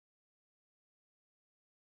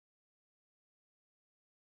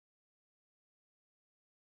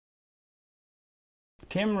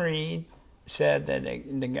Tim Reed said that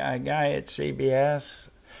the guy at CBS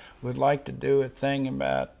would like to do a thing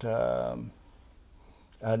about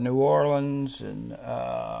New Orleans and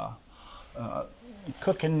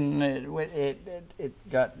cooking. It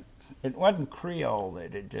wasn't Creole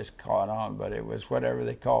that it just caught on, but it was whatever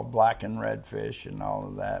they call black and red fish and all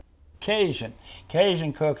of that. Cajun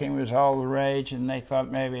cooking was all the rage, and they thought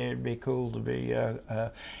maybe it'd be cool to be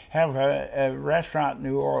have a restaurant in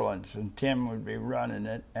New Orleans, and Tim would be running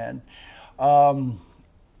it, and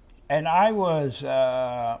I was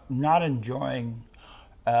not enjoying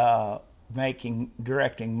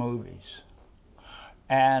directing movies,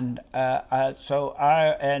 and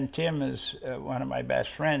Tim is one of my best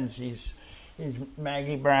friends. He's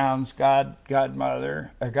Maggie Brown's godfather,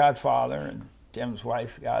 and Tim's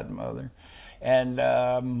wife, godmother, and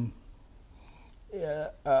so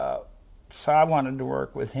I wanted to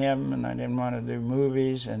work with him, and I didn't want to do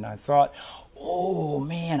movies, and I thought, oh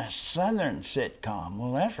man, a Southern sitcom,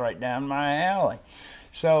 well that's right down my alley.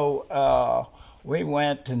 So we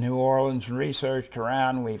went to New Orleans and researched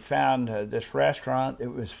around. We found this restaurant.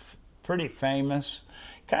 It was pretty famous,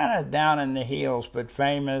 kind of down in the hills, but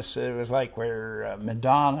famous. It was like where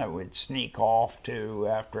Madonna would sneak off to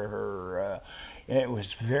after her. It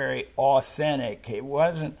was very authentic. It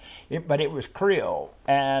wasn't, but it was Creole,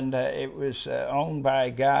 and it was owned by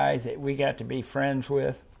a guy that we got to be friends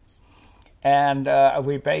with. And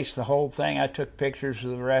we based the whole thing. I took pictures of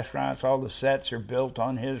the restaurants. All the sets are built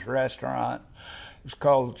on his restaurant. It was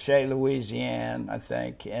called Chez Louisiane, I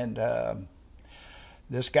think, and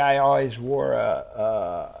this guy always wore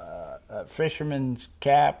a fisherman's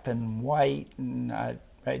cap and white, and I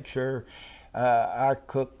made sure our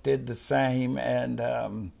cook did the same, and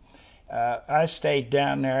I stayed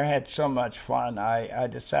down there. I had so much fun. I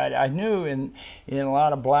decided, I knew in a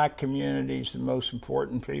lot of black communities the most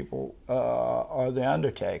important people are the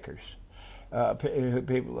undertakers,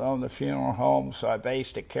 people own the funeral home, so I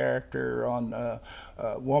based a character on a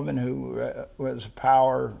woman who was a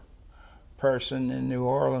power person in New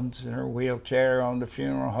Orleans in her wheelchair on the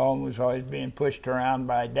funeral home, was always being pushed around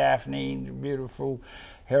by Daphne, her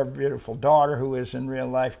beautiful daughter, who is in real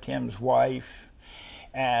life Tim's wife.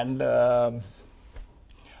 And I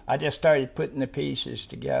just started putting the pieces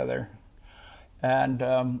together, and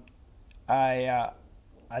I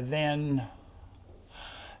then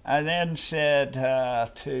said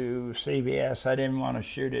to CBS I didn't want to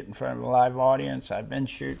shoot it in front of a live audience. I've been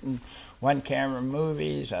shooting one-camera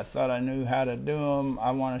movies. I thought I knew how to do them.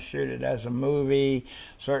 I want to shoot it as a movie.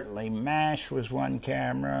 Certainly MASH was one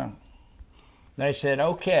camera. They said,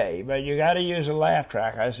 okay, but you got to use a laugh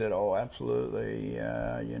track. I said, oh, absolutely,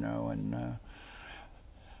 you know,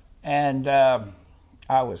 and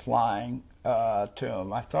I was lying to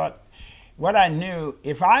them. I thought, what I knew,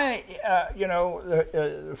 if I, you know,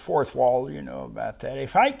 the fourth wall, you know about that.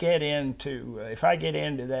 If I get into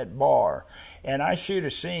that bar, and I shoot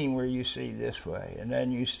a scene where you see this way, and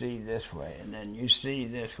then you see this way, and then you see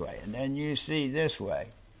this way, and then you see this way.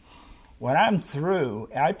 When I'm through,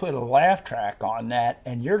 I put a laugh track on that,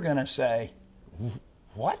 and you're going to say,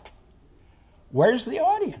 what? Where's the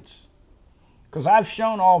audience? Because I've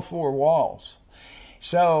shown all four walls.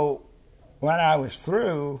 So when I was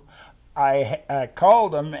through, I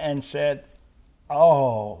called them and said,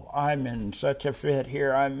 oh, I'm in such a fit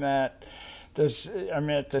here. I'm at the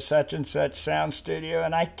such and such sound studio,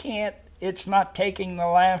 and I can't, it's not taking the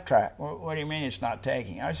laugh track. What do you mean it's not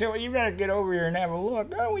taking? I said, well, you better get over here and have a look.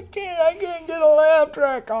 No, we can't. I can't get a laugh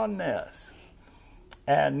track on this.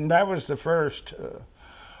 And that was the first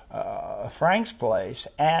Frank's Place.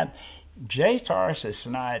 And Jay Tarsis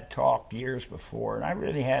and I had talked years before, and I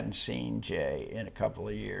really hadn't seen Jay in a couple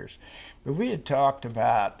of years. But we had talked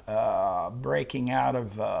about breaking out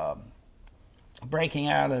of,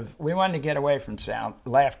 we wanted to get away from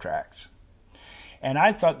laugh tracks. And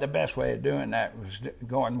I thought the best way of doing that was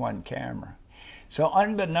going one camera. So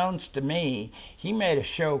unbeknownst to me, he made a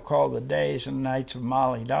show called The Days and Nights of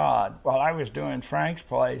Molly Dodd while I was doing Frank's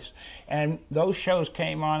Place. And those shows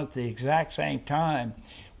came on at the exact same time.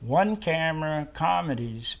 One camera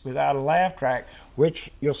comedies without a laugh track,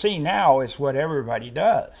 which you'll see now is what everybody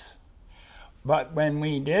does. But when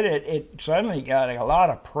we did it, it suddenly got a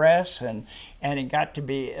lot of press, and it got to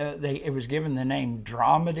be, it was given the name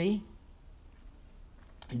dramedy.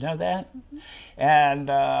 You know that? Mm-hmm. And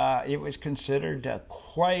it was considered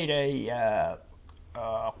quite a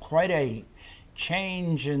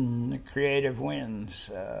change in the creative winds.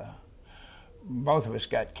 Both of us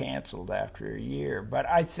got canceled after a year, but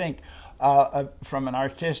I think from an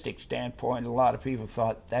artistic standpoint, a lot of people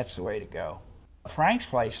thought that's the way to go. Frank's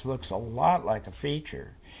Place looks a lot like a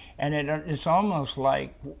feature, and it's almost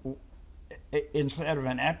like instead of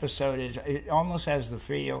an episode, it almost has the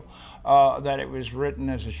feel that it was written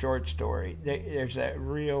as a short story. There's that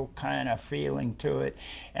real kind of feeling to it.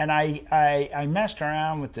 And I messed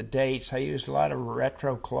around with the dates. I used a lot of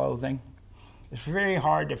retro clothing. It's very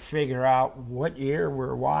hard to figure out what year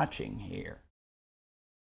we're watching here.